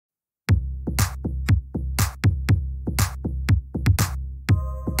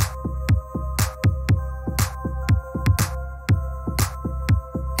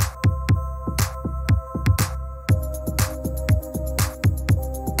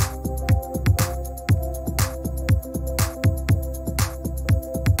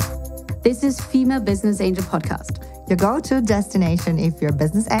This is Female Business Angel Podcast. Your go-to destination if you're a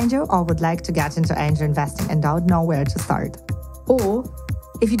business angel or would like to get into angel investing and don't know where to start. Or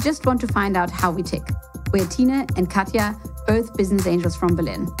if you just want to find out how we tick. We're Tina and Katja, both business angels from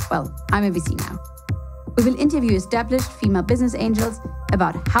Berlin. Well, I'm a VC now. We will interview established female business angels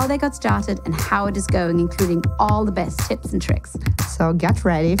about how they got started and how it is going, including all the best tips and tricks. So get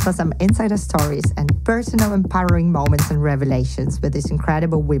ready for some insider stories and personal empowering moments and revelations with these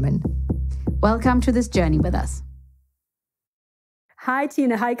incredible women. Welcome to this journey with us. Hi,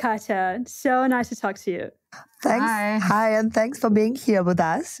 Tina. Hi, Katja. So nice to talk to you. Thanks. Hi, and thanks for being here with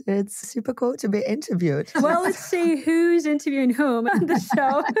us. It's super cool to be interviewed. Well, let's see who's interviewing whom on the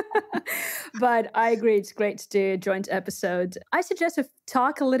show. But I agree, it's great to do a joint episode. I suggest to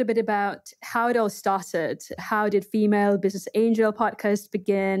talk a little bit about how it all started. How did Female Business Angel podcast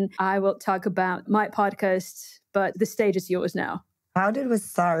begin? I will talk about my podcast, but the stage is yours now. How did we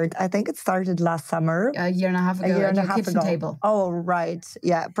start? I think it started last summer. A year and a half ago at your kitchen table. Oh, right.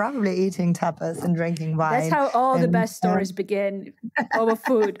 Yeah, probably eating tapas and drinking wine. That's how all the best stories begin, over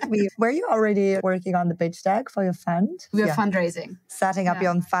food. Were you already working on the pitch deck for your fund? We were fundraising. Setting up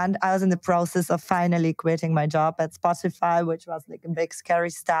your own fund. I was in the process of finally quitting my job at Spotify, which was like a big,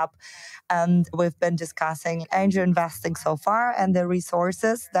 scary step. And we've been discussing angel investing so far and the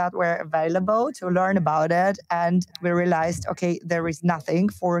resources that were available to learn about it. And we realized, okay, there is nothing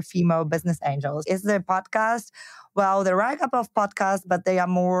for female business angels. Is there a podcast? Well, there are a couple of podcasts, but they are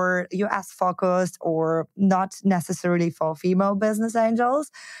more US focused or not necessarily for female business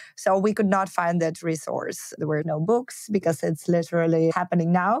angels. So we could not find that resource. There were no books because it's literally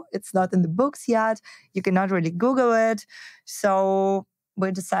happening now. It's not in the books yet. You cannot really Google it. So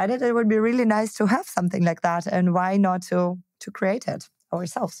we decided it would be really nice to have something like that. And why not to create it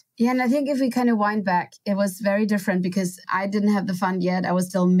ourselves? Yeah, and I think if we kind of wind back, it was very different because I didn't have the fund yet. I was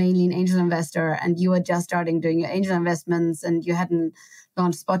still mainly an angel investor, and you were just starting doing your angel investments, and you hadn't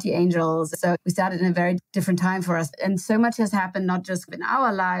launched Spotty Angels. So we started in a very different time for us. And so much has happened, not just in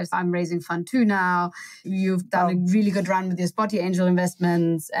our lives. I'm raising fund too now. You've done a really good run with your Spotty Angel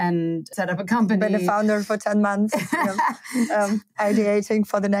investments and set up a company. Been a founder for 10 months, ideating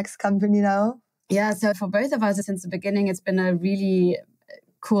for the next company now. Yeah, so for both of us, since the beginning, it's been a really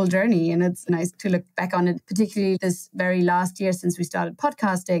cool journey, and it's nice to look back on it, particularly this very last year since we started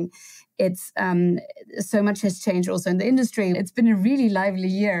podcasting. It's so much has changed also in the industry. It's been a really lively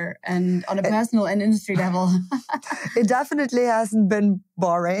year, and on a personal and industry level. It definitely hasn't been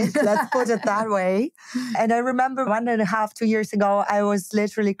boring, let's put it that way. And I remember 1.5, 2 years ago, I was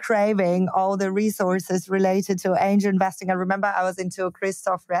literally craving all the resources related to angel investing. I remember I was into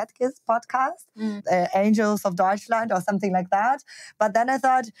Christoph Redke's podcast, Angels of Deutschland or something like that. But then I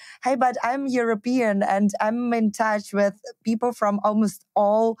thought, hey, but I'm European and I'm in touch with people from almost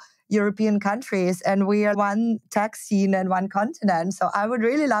all European countries, and we are one tech scene and one continent. So I would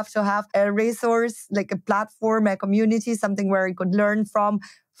really love to have a resource, like a platform, a community, something where I could learn from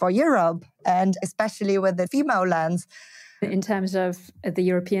for Europe, and especially with the female lens. In terms of the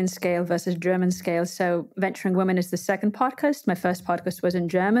European scale versus German scale, so Venturing Women is the second podcast. My first podcast was in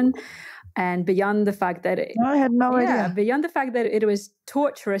German. And beyond the fact that I had no idea. Beyond the fact that it was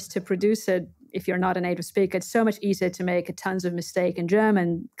torturous to produce it, if you're not a native speaker, it's so much easier to make tons of mistake in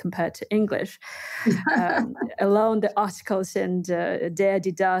German compared to English. Alone the articles and der, die,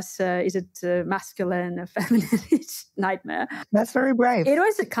 das, is it masculine or feminine? It's nightmare. That's very brave. It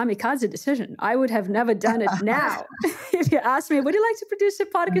was a kamikaze decision. I would have never done it now. If you ask me, would you like to produce a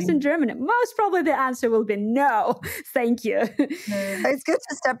podcast in German? Most probably the answer will be no, thank you. It's good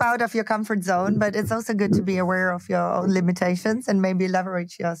to step out of your comfort zone, but it's also good to be aware of your own limitations and maybe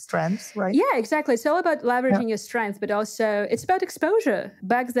leverage your strengths, right? Yeah, exactly. It's all about leveraging your strength, but also it's about exposure.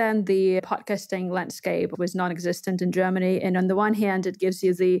 Back then, the podcasting landscape was non-existent in Germany. And on the one hand, it gives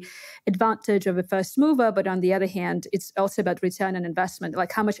you the advantage of a first mover, but on the other hand, it's also about return on investment.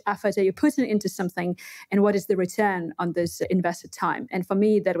 Like how much effort are you putting into something and what is the return on this invested time? And for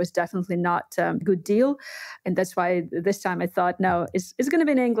me, that was definitely not a good deal. And that's why this time I thought, no, it's going to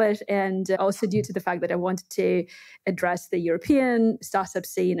be in English. And also due to the fact that I wanted to address the European startup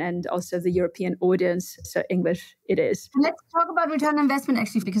scene and also the European audience. So English it is. Let's talk about return on investment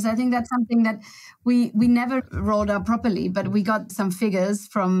actually, because I think that's something that we never rolled out properly, but we got some figures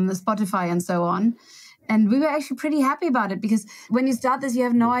from Spotify and so on. And we were actually pretty happy about it because when you start this, you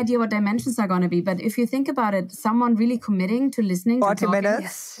have no idea what dimensions are going to be. But if you think about it, someone really committing to listening 40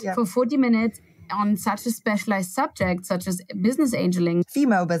 minutes for 40 minutes on such a specialized subject, such as business angeling.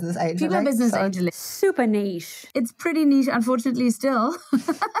 Female business angeling. Female business angeling. Super niche. It's pretty niche, unfortunately, still.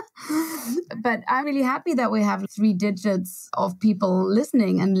 But I'm really happy that we have 3 digits of people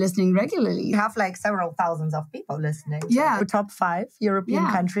listening and listening regularly. We have like several thousands of people listening. Yeah. The top 5 European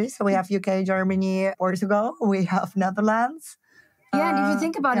countries. So we have UK, Germany, Portugal. We have Netherlands. Yeah, and if you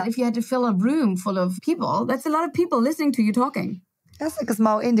think about it, if you had to fill a room full of people, that's a lot of people listening to you talking. That's like a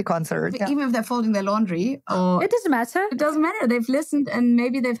small indie concert. Even if they're folding their laundry. Or it doesn't matter. It doesn't matter. They've listened and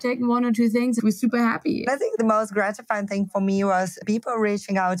maybe they've taken 1 or 2 things. We're super happy. I think the most gratifying thing for me was people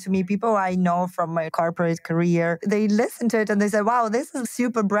reaching out to me, people I know from my corporate career. They listened to it and they said, wow, this is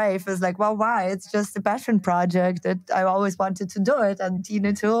super brave. It's like, well, why? It's just a passion project that I always wanted to do it. And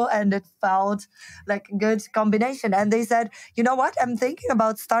Tina too. And it felt like a good combination. And they said, you know what? I'm thinking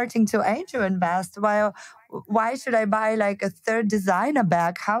about starting to angel invest. Well, why should I buy like a third designer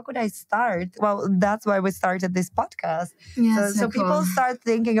bag? How could I start? Well, that's why we started this podcast. Yeah, so cool. People start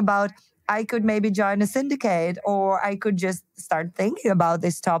thinking about, I could maybe join a syndicate, or I could just start thinking about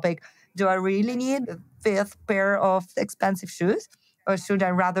this topic. Do I really need a 5th pair of expensive shoes? Or should I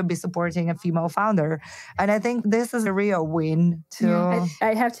rather be supporting a female founder? And I think this is a real win too. Yeah.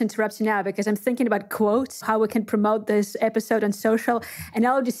 I have to interrupt you now because I'm thinking about quotes, how we can promote this episode on social. And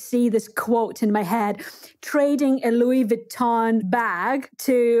I'll just see this quote in my head: trading a Louis Vuitton bag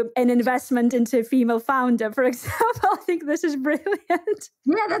to an investment into a female founder, for example. I think this is brilliant.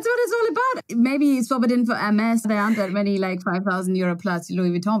 Yeah, that's what it's all about. Maybe swap it in for MS. There aren't that many like 5,000 euro plus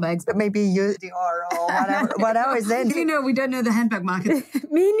Louis Vuitton bags. But maybe use Dior or whatever is in. You know, we don't know the handbag market.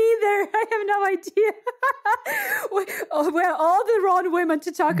 Me neither. I have no idea. We're all the wrong women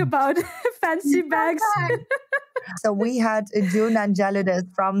to talk about fancy bags. So we had June Angelidis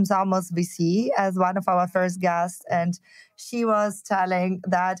from Zamos VC as one of our first guests. And she was telling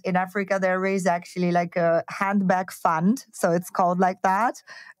that in Africa, there is actually like a handbag fund. So it's called like that.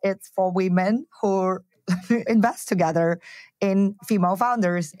 It's for women who invest together in female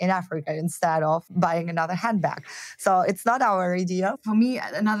founders in Africa instead of buying another handbag. So it's not our idea. For me,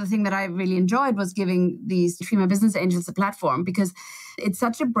 another thing that I really enjoyed was giving these female business angels a platform, because it's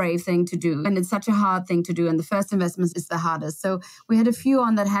such a brave thing to do and it's such a hard thing to do. And the first investment is the hardest. So we had a few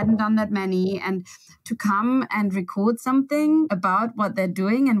on that hadn't done that many, and to come and record something about what they're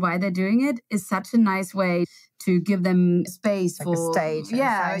doing and why they're doing it is such a nice way to give them space like for a stage.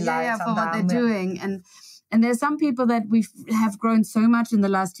 for what they're doing. And there's some people that we have grown so much in the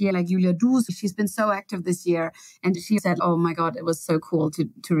last year, like Julia Dus. She's been so active this year. And she said, oh my God, it was so cool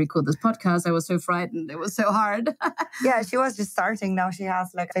to record this podcast. I was so frightened. It was so hard. Yeah, she was just starting. Now she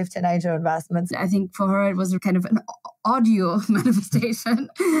has like 15 angel investments. I think for her, it was kind of an audio manifestation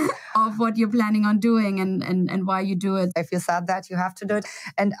of what you're planning on doing and why you do it. If you said that, you have to do it.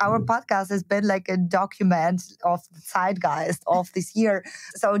 And our podcast has been like a document of the zeitgeist of this year.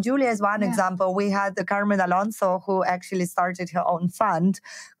 So Julia is one example. We had the Carmen Alonso, who actually started her own fund,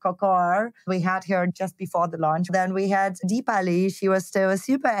 Cocor. We had her just before the launch. Then we had Deepali. She was still a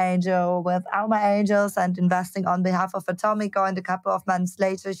super angel with Alma Angels and investing on behalf of Atomico. And a couple of months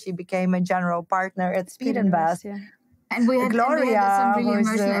later, she became a general partner at Speed Invest. Yeah. And we had some really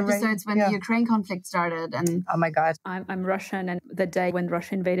emotional episodes when the Ukraine conflict started. And oh my God. I'm Russian, and the day when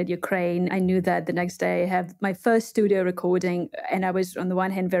Russia invaded Ukraine, I knew that the next day I have my first studio recording, and I was on the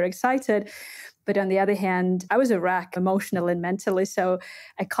one hand very excited, but on the other hand, I was a wreck emotionally and mentally. So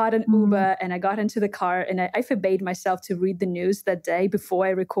I caught an Uber and I got into the car, and I forbade myself to read the news that day before I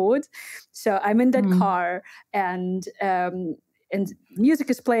record. So I'm in that car, and music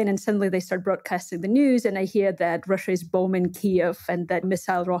is playing, and suddenly they start broadcasting the news, and I hear that Russia is bombing Kiev and that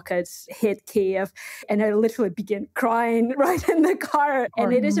missile rockets hit Kiev, and I literally begin crying right in the car.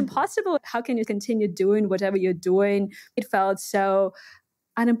 And it is impossible. How can you continue doing whatever you're doing? It felt so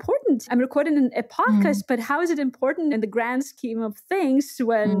unimportant. I'm recording a podcast, but how is it important in the grand scheme of things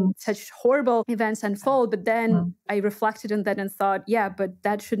when such horrible events unfold? But then I reflected on that and thought, yeah, but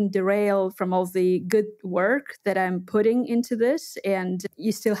that shouldn't derail from all the good work that I'm putting into this. And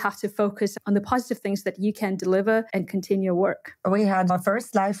you still have to focus on the positive things that you can deliver and continue work. We had our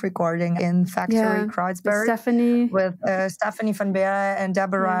first live recording in Factory Kreuzberg with Stephanie van Beer and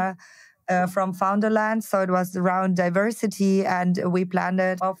Deborah from Founderland. So it was around diversity, and we planned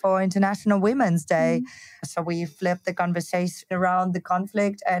it for International Women's Day. So we flipped the conversation around the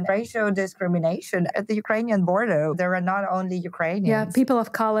conflict and racial discrimination at the Ukrainian border. There are not only Ukrainians. Yeah, people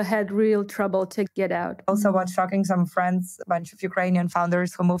of color had real trouble to get out. Also, what's shocking, some friends, a bunch of Ukrainian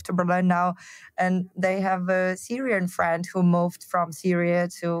founders who moved to Berlin now, and they have a Syrian friend who moved from Syria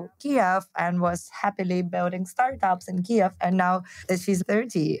to Kiev and was happily building startups in Kiev. And now she's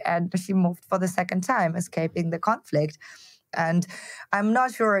 30 and she moved for the second time, escaping the conflict. And I'm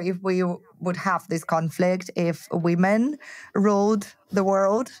not sure if we would have this conflict if women ruled the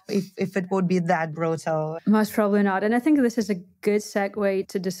world, if it would be that brutal. Most probably not. And I think this is a good segue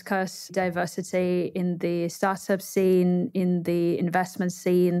to discuss diversity in the startup scene, in the investment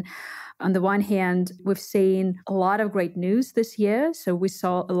scene. On the one hand, we've seen a lot of great news this year. So we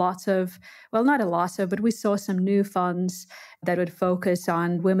saw a lot of, well, not a lot of, but we saw some new funds that would focus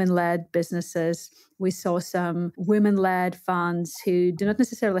on women-led businesses. We saw some women-led funds who do not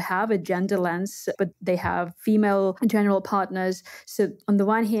necessarily have a gender lens, but they have female general partners. So on the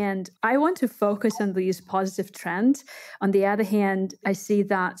one hand, I want to focus on these positive trends. On the other hand, I see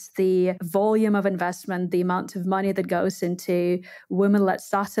that the volume of investment, the amount of money that goes into women-led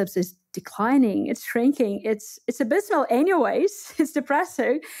startups is declining, it's shrinking, it's abysmal anyways, it's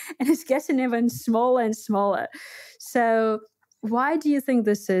depressing, and it's getting even smaller and smaller. So why do you think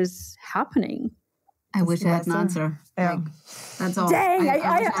this is happening? I wish I had an answer. Yeah. Like, that's all. Dang,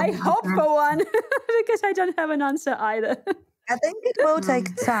 I hope for one, because I don't have an answer either. I think it will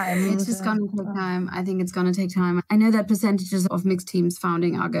take time. It's just going to take time. I think it's going to take time. I know that percentages of mixed teams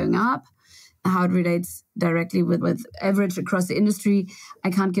founding are going up. How it relates directly with average across the industry, I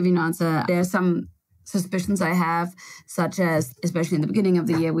can't give you an answer. There are some suspicions I have, such as, especially in the beginning of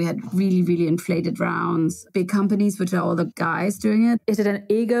the year, we had really, really inflated rounds. Big companies, which are all the guys doing it. Is it an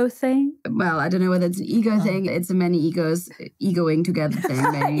ego thing? Well, I don't know whether it's an ego thing. It's a many egos egoing together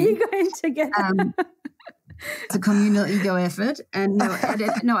thing. Maybe. Egoing together. It's a communal ego effort. And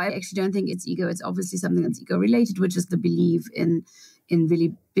no, I actually don't think it's ego. It's obviously something that's ego related, which is the belief in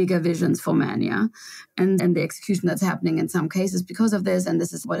really bigger visions for men, yeah? And the execution that's happening in some cases because of this, and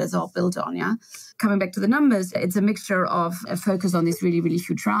this is what it's all built on, yeah? Coming back to the numbers, it's a mixture of a focus on these really, really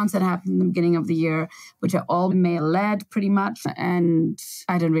huge rounds that happened in the beginning of the year, which are all male-led pretty much, and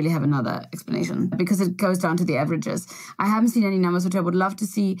I don't really have another explanation because it goes down to the averages. I haven't seen any numbers, which I would love to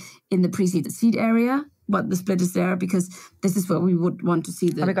see in the pre-seed seed area, what the split is there, because this is what we would want to see.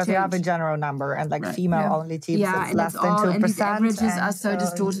 Because you have a general number and like female-only teams, it's less than 2%. And these averages are so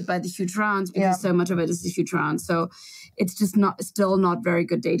distorted by the huge rounds because so much of it is the huge rounds. So it's just still not very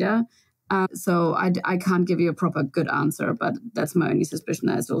good data. So I can't give you a proper good answer, but that's my only suspicion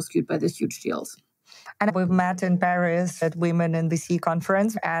that it's all skewed by these huge deals. And we've met in Paris at Women in VC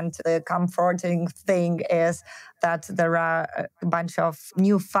conference, and the comforting thing is that there are a bunch of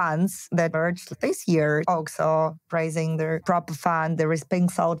new funds that emerged this year, also raising their proper fund. There is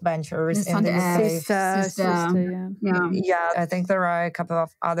Pink Salt Ventures in the UK. Yeah, I think there are a couple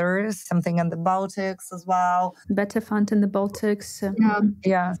of others, something in the Baltics as well. Better fund in the Baltics.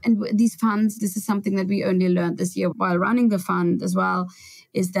 Yeah. And these funds, this is something that we only learned this year while running the fund as well,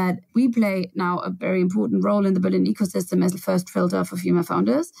 is that we play now a very important role in the Berlin ecosystem as the first filter for female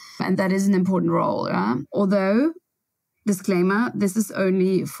founders. And that is an important role. Yeah? Although, disclaimer, this is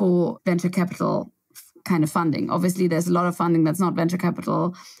only for venture capital kind of funding. Obviously, there's a lot of funding that's not venture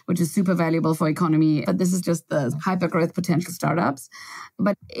capital, which is super valuable for economy. But this is just the hyper growth potential startups.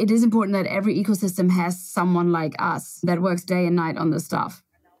 But it is important that every ecosystem has someone like us that works day and night on this stuff.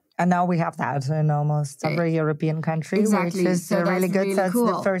 And now we have that in almost every European country, exactly. Which is so really good. Really so that's cool.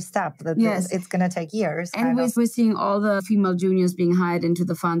 the first step. It's going to take years. And we're seeing all the female juniors being hired into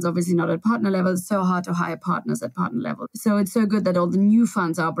the funds, obviously not at partner level. It's so hard to hire partners at partner level. So it's so good that all the new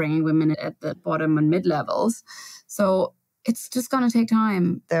funds are bringing women at the bottom and mid levels. So it's just going to take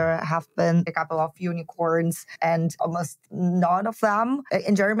time. There have been a couple of unicorns and almost none of them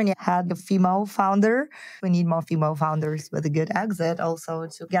in Germany had a female founder. We need more female founders with a good exit also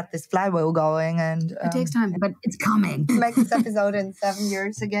to get this flywheel going. And it takes time, but it's coming. Make this episode in 7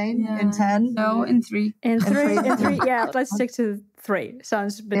 years again, in 10? No, in 3. In 3, yeah. Let's stick to 3.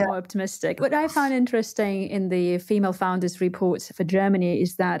 Sounds a bit more optimistic. What I found interesting in the female founders report for Germany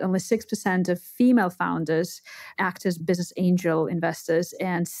is that only 6% of female founders act as business angel investors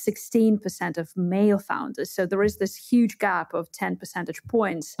and 16% of male founders. So there is this huge gap of 10 percentage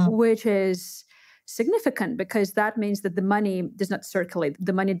points, which is significant because that means that the money does not circulate.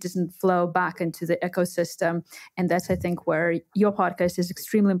 The money doesn't flow back into the ecosystem. And that's, I think, where your podcast is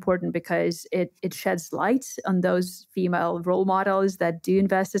extremely important because it sheds light on those female role models that do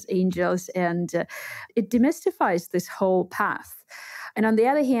invest as angels and it demystifies this whole path. And on the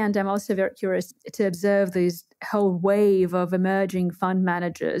other hand, I'm also very curious to observe this whole wave of emerging fund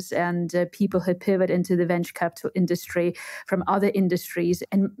managers and people who pivot into the venture capital industry from other industries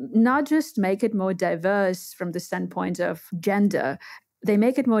and not just make it more diverse from the standpoint of gender. They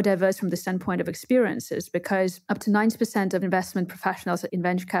make it more diverse from the standpoint of experiences because up to 90% of investment professionals in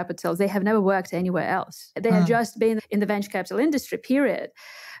venture capital, they have never worked anywhere else. They have just been in the venture capital industry, period.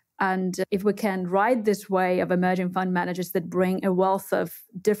 And if we can ride this wave of emerging fund managers that bring a wealth of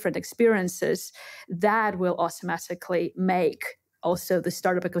different experiences, that will automatically make also the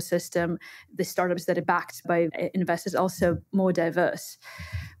startup ecosystem, the startups that are backed by investors, also more diverse.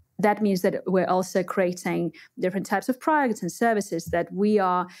 That means that we're also creating different types of products and services, that we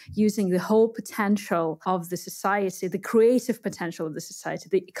are using the whole potential of the society, the creative potential of the society,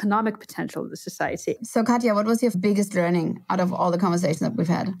 the economic potential of the society. So Katja, what was your biggest learning out of all the conversations that we've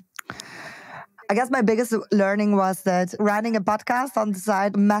had? I guess my biggest learning was that running a podcast on the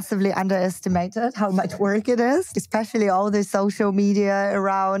side massively underestimated how much work it is, especially all the social media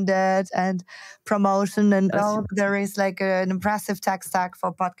around it and promotion. And there is like an impressive tech stack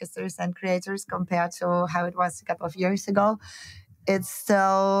for podcasters and creators compared to how it was a couple of years ago. It's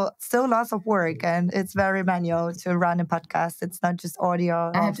still lots of work, and it's very manual to run a podcast. It's not just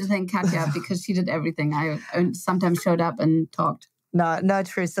audio. I have to thank Katja because she did everything. I sometimes showed up and talked. No, not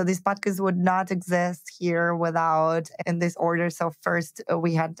true. So this podcast would not exist here without in this order. So first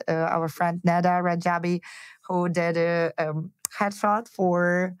we had our friend Neda Rajabi, who did a headshot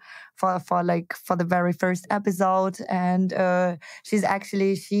for the very first episode, and she's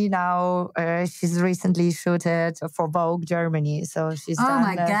recently shooted for Vogue Germany. So she's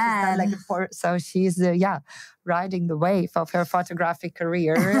she's riding the wave of her photographic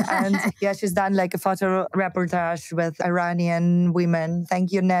career. And she's done like a photo reportage with Iranian women.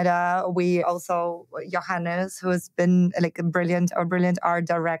 Thank you, Neda. We also, Johannes, who's been like a brilliant art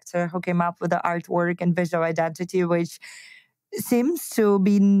director who came up with the artwork and visual identity, which seems to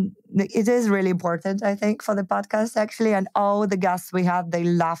be, it is really important, I think, for the podcast actually. And all the guests we had, they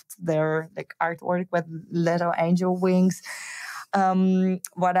loved their like artwork with little angel wings.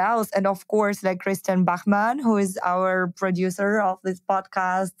 What else? And of course, like Christian Bachmann, who is our producer of this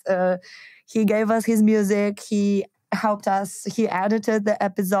podcast, he gave us his music. He helped us. He edited the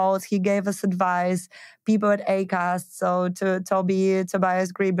episodes. He gave us advice. People at Acast, so to Tobias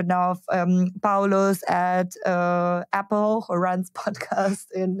Gribenov, Paulus at Apple, who runs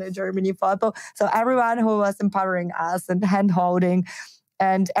podcast in Germany for Apple. So everyone who was empowering us and hand-holding.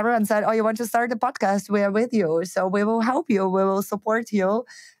 And everyone said, oh, you want to start a podcast? We are with you. So we will help you. We will support you,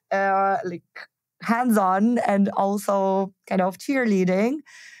 like hands-on and also kind of cheerleading.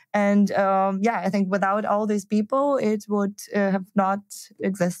 And I think without all these people, it would have not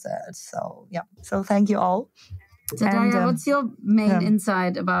existed. So, So thank you all. So Darya, what's your main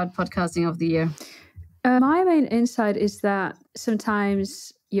insight about podcasting of the year? My main insight is that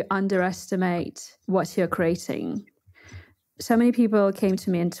sometimes you underestimate what you're creating. So many people came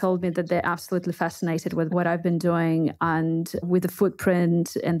to me and told me that they're absolutely fascinated with what I've been doing and with the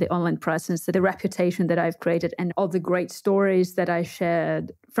footprint and the online presence, the reputation that I've created and all the great stories that I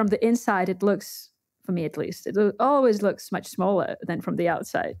shared. From the inside, it looks, for me at least, it always looks much smaller than from the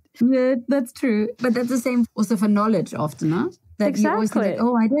outside. Yeah, that's true. But that's the same also for knowledge often, huh? That exactly. You always think like,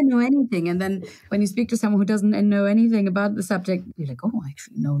 oh, I don't know anything. And then when you speak to someone who doesn't know anything about the subject, you're like, oh, I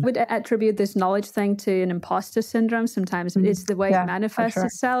actually know. I would attribute this knowledge thing to an imposter syndrome. Sometimes it's the way it manifests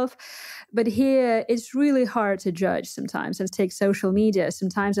itself. But here, it's really hard to judge sometimes. And take social media.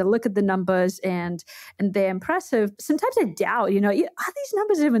 Sometimes I look at the numbers and they're impressive. Sometimes I doubt, are these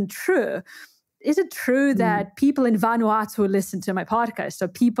numbers even true? Is it true that people in Vanuatu listen to my podcast or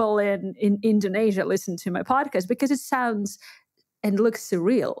people in Indonesia listen to my podcast? Because it sounds and looks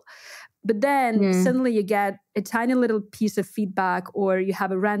surreal. But then suddenly you get a tiny little piece of feedback, or you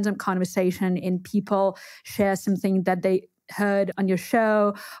have a random conversation and people share something that they heard on your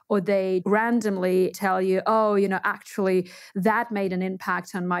show, or they randomly tell you, oh, actually that made an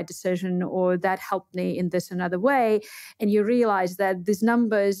impact on my decision, or that helped me in this another way. And you realize that these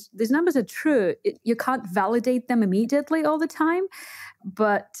numbers are true. You can't validate them immediately all the time,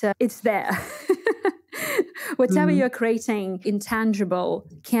 but it's there. Whatever you're creating intangible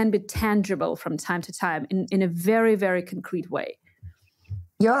can be tangible from time to time in a very, very concrete way.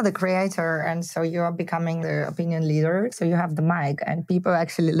 You're the creator, and so you're becoming the opinion leader. So you have the mic, and people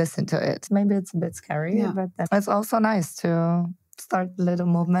actually listen to it. Maybe it's a bit scary, but it's also nice to start a little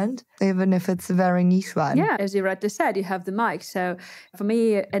movement, even if it's a very niche one. Yeah, as you rightly said, you have the mic. So for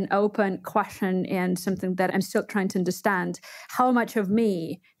me, an open question and something that I'm still trying to understand, how much of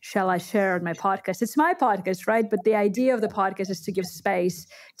me shall I share on my podcast? It's my podcast, right? But the idea of the podcast is to give space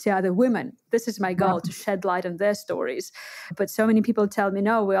to other women. This is my goal, to shed light on their stories. But so many people tell me,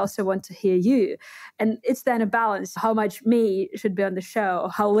 no, we also want to hear you. And it's then a balance. How much me should be on the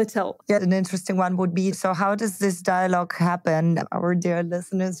show? How little? Yeah, an interesting one would be, so how does this dialogue happen? Our dear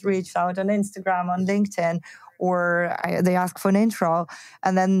listeners reached out on Instagram, on LinkedIn. or they ask for an intro,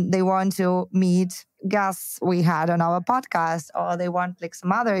 and then they want to meet guests we had on our podcast, or they want like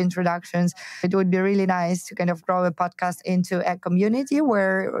some other introductions. It would be really nice to kind of grow a podcast into a community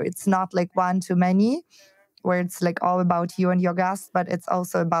where it's not like one to many, where it's like all about you and your guests, but it's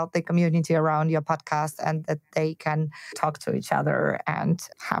also about the community around your podcast, and that they can talk to each other and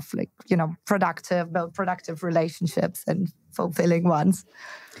have like, build productive relationships and fulfilling ones.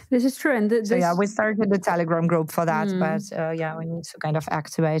 This is true. And so yeah, we started the Telegram group for that, but we need to kind of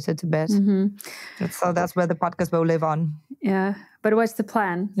activate it a bit. So that's where the podcast will live on. Yeah. But what's the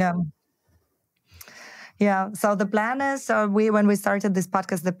plan? Yeah. So the plan is, when we started this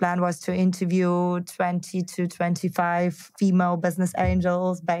podcast, the plan was to interview 20 to 25 female business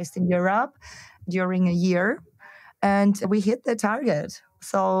angels based in Europe during a year. And we hit the target.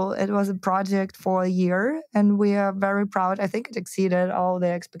 So it was a project for a year, and we are very proud. I think it exceeded all the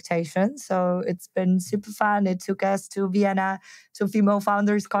expectations. So it's been super fun. It took us to Vienna, to Female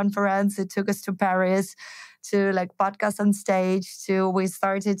Founders Conference. It took us to Paris, to like podcast on stage,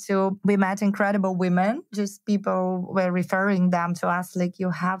 we met incredible women. Just people were referring them to us, like,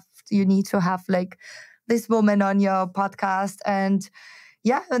 you need to have like this woman on your podcast. And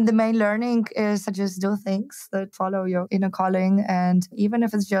the main learning is to just do things that follow your inner calling. And even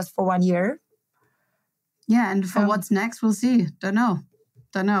if it's just for 1 year. Yeah. And for what's next, we'll see. Don't know.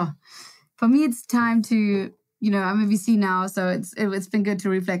 For me, it's time to, I'm a VC now, so it's been good to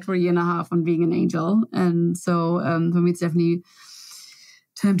reflect for 1.5 years on being an angel. And so for me, it's definitely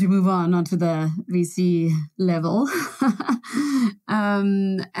time to move on to the VC level.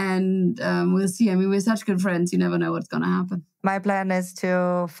 We'll see. I mean, we're such good friends. You never know what's going to happen. My plan is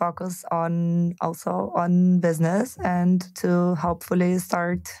to focus on business and to hopefully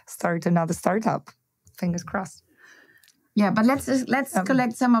start another startup. Fingers crossed. Yeah, but let's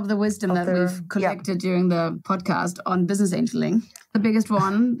collect some of the wisdom that we've collected during the podcast on business angeling. The biggest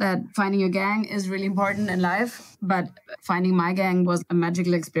one, that finding your gang is really important in life, but finding my gang was a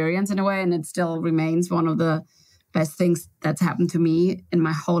magical experience in a way, and it still remains one of the best things that's happened to me in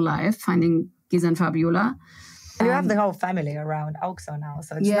my whole life, finding Giza and Fabiola. And you have the whole family around Oxo now.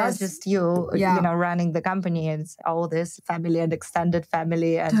 So it's not just you, running the company. It's all this family and extended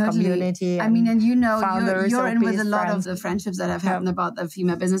family and community. I mean, and founders, you're in with a lot of the friendships that have happened about the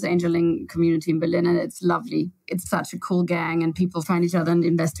female business angeling community in Berlin. And it's lovely. It's such a cool gang, and people find each other and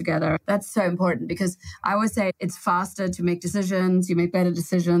invest together. That's so important, because I always say it's faster to make decisions. You make better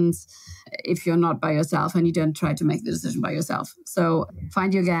decisions if you're not by yourself and you don't try to make the decision by yourself. So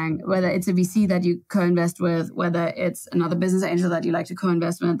find your gang, whether it's a VC that you co-invest with, whether it's another business angel that you like to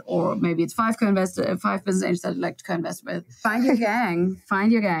co-invest with, or maybe it's five business angels that you like to co-invest with. Find your gang.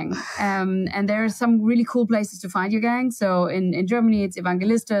 And there are some really cool places to find your gang. So in Germany, it's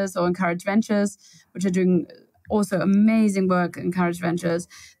Evangelistas or Encourage Ventures, which are doing also amazing work, Encourage Ventures.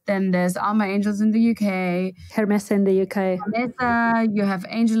 Then there's Alma Angels in the UK. Hermesa in the UK. Hermesa, you have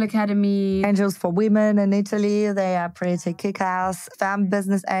Angel Academy. Angels for Women in Italy, they are pretty kick-ass. Femme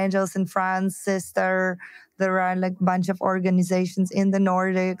Business Angels in France, Sister. There are like a bunch of organizations in the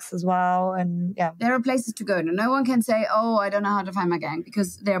Nordics as well. And there are places to go. No one can say, oh, I don't know how to find my gang,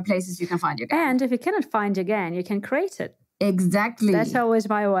 because there are places you can find your gang. And if you cannot find your gang, you can create it. Exactly. That's always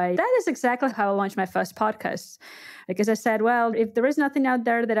my way. That is exactly how I launched my first podcast. Because I said, well, if there is nothing out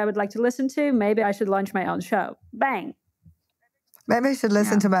there that I would like to listen to, maybe I should launch my own show. Bang. Maybe I should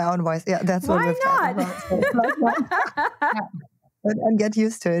listen to my own voice. Yeah, that's what we've talked about. And get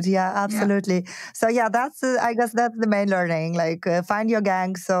used to it. Yeah, absolutely. So I guess that's the main learning. Like find your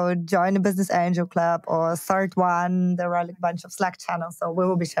gang. So join a business angel club or start one. There are like a bunch of Slack channels. So we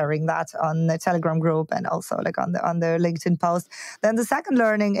will be sharing that on the Telegram group and also like on the LinkedIn post. Then the second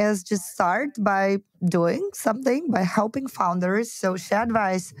learning is just start by doing something, by helping founders. So share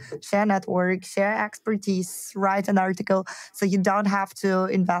advice, share network, share expertise, write an article. So you don't have to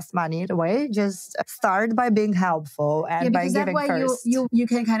invest money away. Just start by being helpful and by giving first. You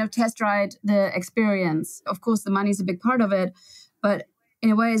can kind of test ride the experience. Of course, the money is a big part of it, but in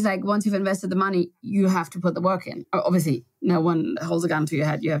a way, it's like once you've invested the money, you have to put the work in. Obviously, no one holds a gun to your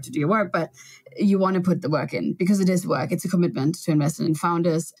head. You have to do your work, but you want to put the work in because it is work. It's a commitment to invest in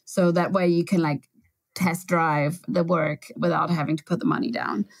founders. So that way you can like test drive the work without having to put the money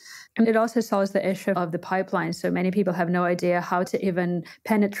down. And it also solves the issue of the pipeline. So many people have no idea how to even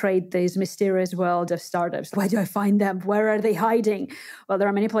penetrate this mysterious world of startups. Where do I find them? Where are they hiding? Well, there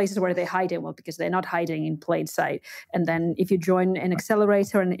are many places where they hide in. Well, because they're not hiding in plain sight. And then if you join an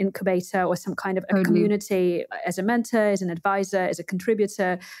accelerator, an incubator, or some kind of a community as a mentor, as an advisor, as a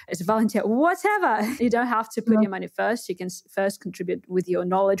contributor, as a volunteer, whatever, you don't have to put your money first. You can first contribute with your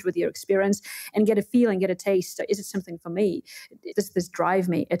knowledge, with your experience, and get a feel feel and get a taste. Is it something for me? Does this drive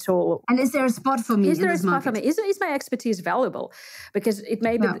me at all? And is there a spot for me? Is there a spot for me? Is my expertise valuable? Because it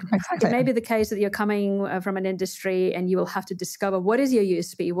may be it may be the case that you're coming from an industry and you will have to discover what is your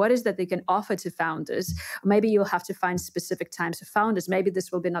USP, what is that they can offer to founders. Maybe you'll have to find specific types of founders. Maybe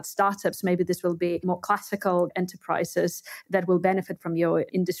this will be not startups. Maybe this will be more classical enterprises that will benefit from your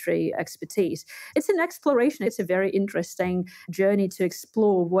industry expertise. It's an exploration. It's a very interesting journey to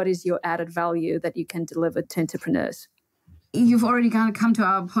explore what is your added value that you can deliver to entrepreneurs. You've already come to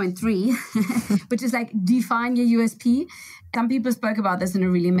our point 3, which is like define your USP. Some people spoke about this in a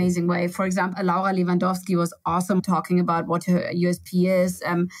really amazing way. For example, Laura Lewandowski was awesome talking about what her USP is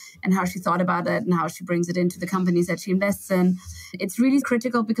and how she thought about it and how she brings it into the companies that she invests in. It's really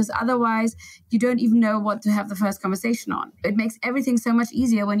critical because otherwise you don't even know what to have the first conversation on. It makes everything so much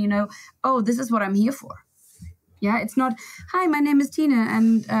easier when you know, oh, this is what I'm here for. Yeah, it's not, hi, my name is Tina,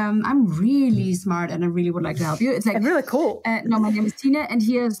 and I'm really smart and I really would like to help you. It's like, and really cool. No, my name is Tina, and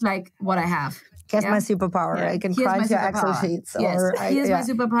here's like what I have. Here's my superpower. Yeah. I can crunch your Excel sheets. Yes, here's my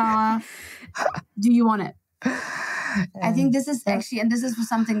superpower. Do you want it? I think this is actually, and this is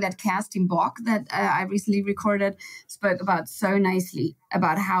something that Kerstin Bock, that I recently recorded, spoke about so nicely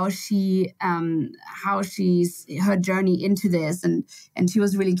about how she's her journey into this, and she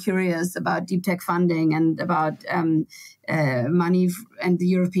was really curious about deep tech funding and about money and the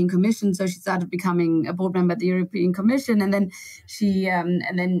European Commission. So she started becoming a board member at the European Commission, and then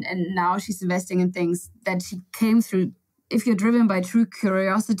now she's investing in things that she came through. If you're driven by true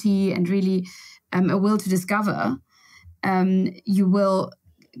curiosity and really a will to discover, you will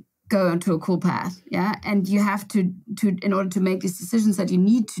go onto a cool path, yeah? And you have to in order to make these decisions that you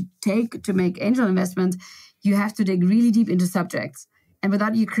need to take to make angel investments, you have to dig really deep into subjects. And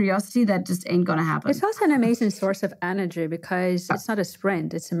without your curiosity, that just ain't going to happen. It's also an amazing source of energy because it's not a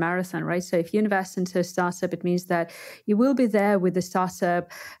sprint, it's a marathon, right? So if you invest into a startup, it means that you will be there with the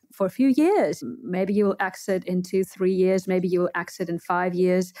startup for a few years. Maybe you will exit in 2-3 years. Maybe you will exit in 5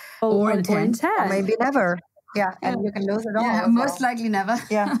 years. Or in 10. Or maybe never. Yeah, and you can lose it all. Yeah, most likely never.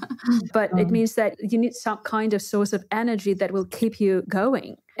 Yeah. But it means that you need some kind of source of energy that will keep you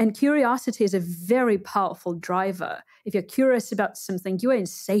going. And curiosity is a very powerful driver. If you're curious about something, you are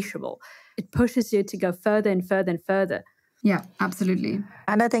insatiable. It pushes you to go further and further and further. Yeah, absolutely.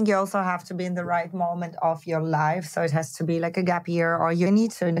 And I think you also have to be in the right moment of your life. So it has to be like a gap year, or you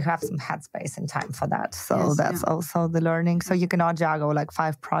need to have some headspace and time for that. So that's also the learning. So you cannot juggle like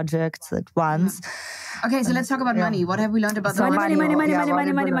 5 projects at once. Okay, so let's talk about money. What have we learned about money?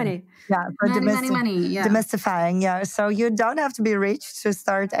 Money. Yeah, demystifying. Yeah, so you don't have to be rich to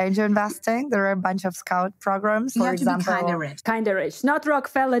start angel investing. There are a bunch of scout programs, for example. You have to be kind of rich. Kind of rich. Not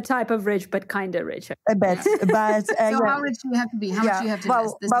Rockefeller type of rich, but kind of rich. A bit. But, so how rich do you have to be? How much do you have to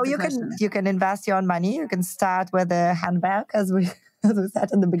invest? You can invest your own money. You can start with a handbag, as we said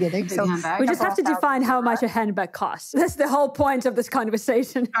in the beginning. So we just have to define how much a handbag costs. That's the whole point of this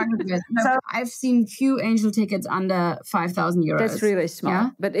conversation. So I've seen few angel tickets under 5,000 euros. That's really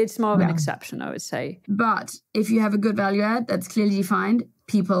small, but it's more of an exception, I would say. But if you have a good value add that's clearly defined,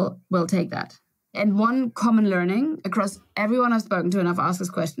 people will take that. And one common learning across everyone I've spoken to and I've asked this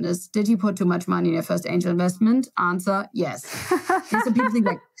question is, did you put too much money in your first angel investment? Answer, yes. And so people think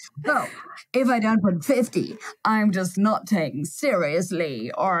like, oh, if I don't put 50, I'm just not taken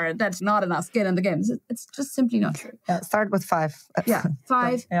seriously, or that's not enough skin in the game. It's just simply not true. Yeah, start with 5. Yeah,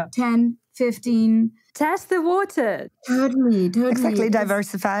 5, 10, 15. Test the water. Totally. Exactly,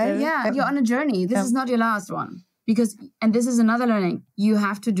 diversify. Yeah, you're on a journey. This is not your last one. And this is another learning. You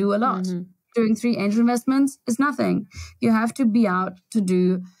have to do a lot. Mm-hmm. Doing 3 angel investments is nothing. You have to be out to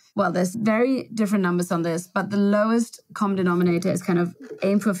do, well, there's very different numbers on this, but the lowest common denominator is kind of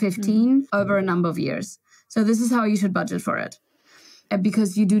aim for 15 over a number of years. So this is how you should budget for it.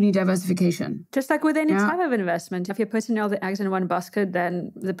 Because you do need diversification. Just like with any type of investment, if you're putting all the eggs in one basket,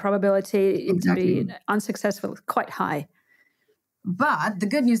 then the probability to be unsuccessful is quite high. But the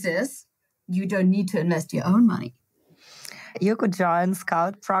good news is you don't need to invest your own money. You could join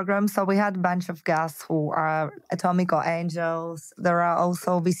Scout programs. So we had a bunch of guests who are Atomico Angels. There are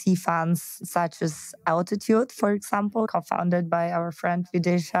also VC funds such as Altitude, for example, co-founded by our friend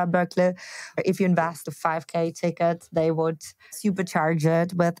Vidisha Berkeley. If you invest a 5K ticket, they would supercharge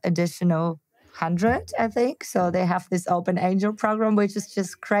it with additional 100, I think. So they have this open angel program, which is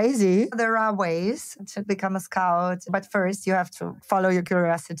just crazy. There are ways to become a scout, but first you have to follow your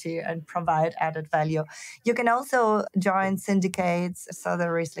curiosity and provide added value. You can also join syndicates. So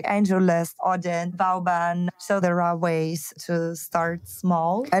there is like Angel List, Audit, Vauban. So there are ways to start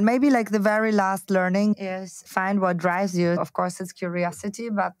small. And maybe like the very last learning is find what drives you. Of course, it's curiosity,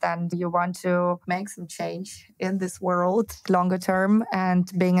 but then you want to make some change in this world longer term. And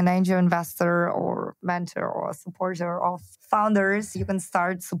being an angel investor or mentor or supporter of founders, you can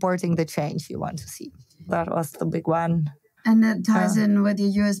start supporting the change you want to see. That was the big one. And that ties in with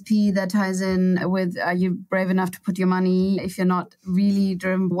your USP, that ties in with, are you brave enough to put your money? If you're not really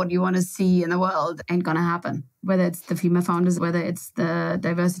driven what you want to see in the world, ain't going to happen. Whether it's the female founders, whether it's the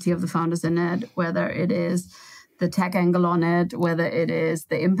diversity of the founders in it, whether it is the tech angle on it, whether it is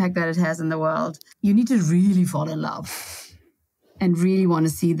the impact that it has in the world, you need to really fall in love and really want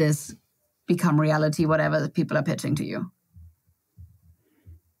to see this become reality, whatever people are pitching to you.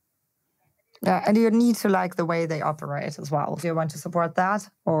 Yeah, and you need to like the way they operate as well. Do you want to support that,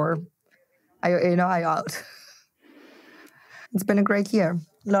 or are you out? It's been a great year.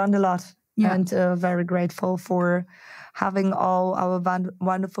 Learned a lot, and very grateful for having all our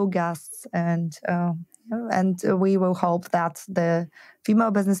wonderful guests. And we will hope that the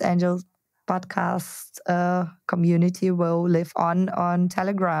Female Business Angels podcast community will live on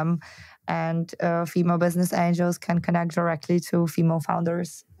Telegram. And female business angels can connect directly to female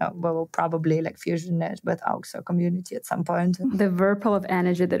founders. We'll probably fusion it with our community at some point. The whirlpool of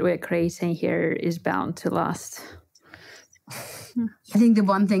energy that we're creating here is bound to last. I think the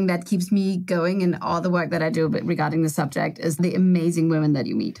one thing that keeps me going in all the work that I do regarding the subject is the amazing women that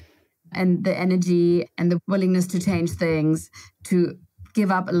you meet. And the energy and the willingness to change things, to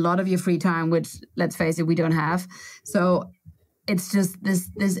give up a lot of your free time, which, let's face it, we don't have. So it's just this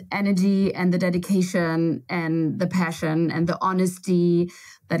energy and the dedication and the passion and the honesty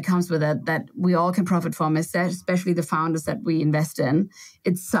that comes with it that we all can profit from, especially the founders that we invest in.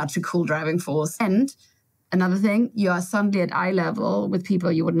 It's such a cool driving force. And another thing, you are suddenly at eye level with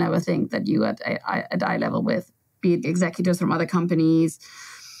people you would never think that you at eye level with, be it executives from other companies.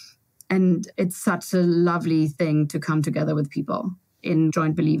 And it's such a lovely thing to come together with people in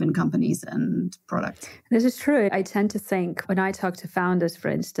joint belief in companies and products. This is true. I tend to think when I talk to founders, for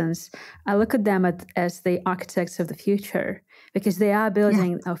instance, I look at them as the architects of the future because they are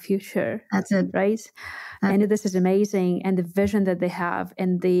building our future. That's it. Right? And this is amazing. And the vision that they have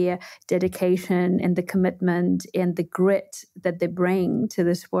and the dedication and the commitment and the grit that they bring to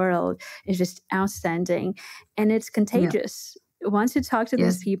this world is just outstanding. And it's contagious. Once you talk to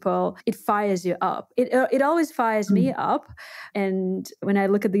these people, it fires you up. It always fires me up. And when I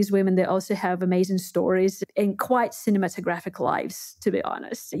look at these women, they also have amazing stories and quite cinematographic lives, to be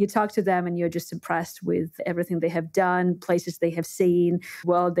honest. You talk to them and you're just impressed with everything they have done, places they have seen,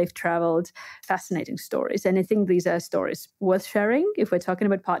 world they've traveled, fascinating stories. And I think these are stories worth sharing. If we're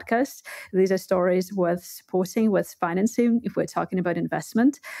talking about podcasts, these are stories worth supporting, worth financing, if we're talking about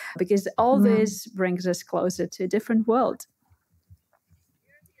investment, because all this brings us closer to a different world.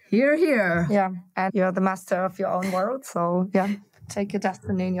 Hear, hear. Yeah, and you're the master of your own world. So take your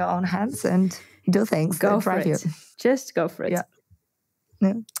destiny in your own hands and do things. Go for it. Just go for it.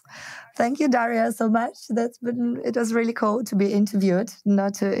 Yeah. Thank you, Darya, so much. It was really cool to be interviewed,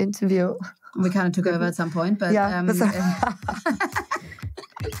 not to interview. We kind of took over at some point, but we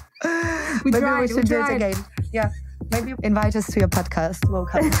tried. do it again. Yeah, maybe invite us to your podcast. We'll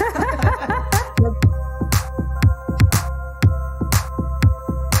come.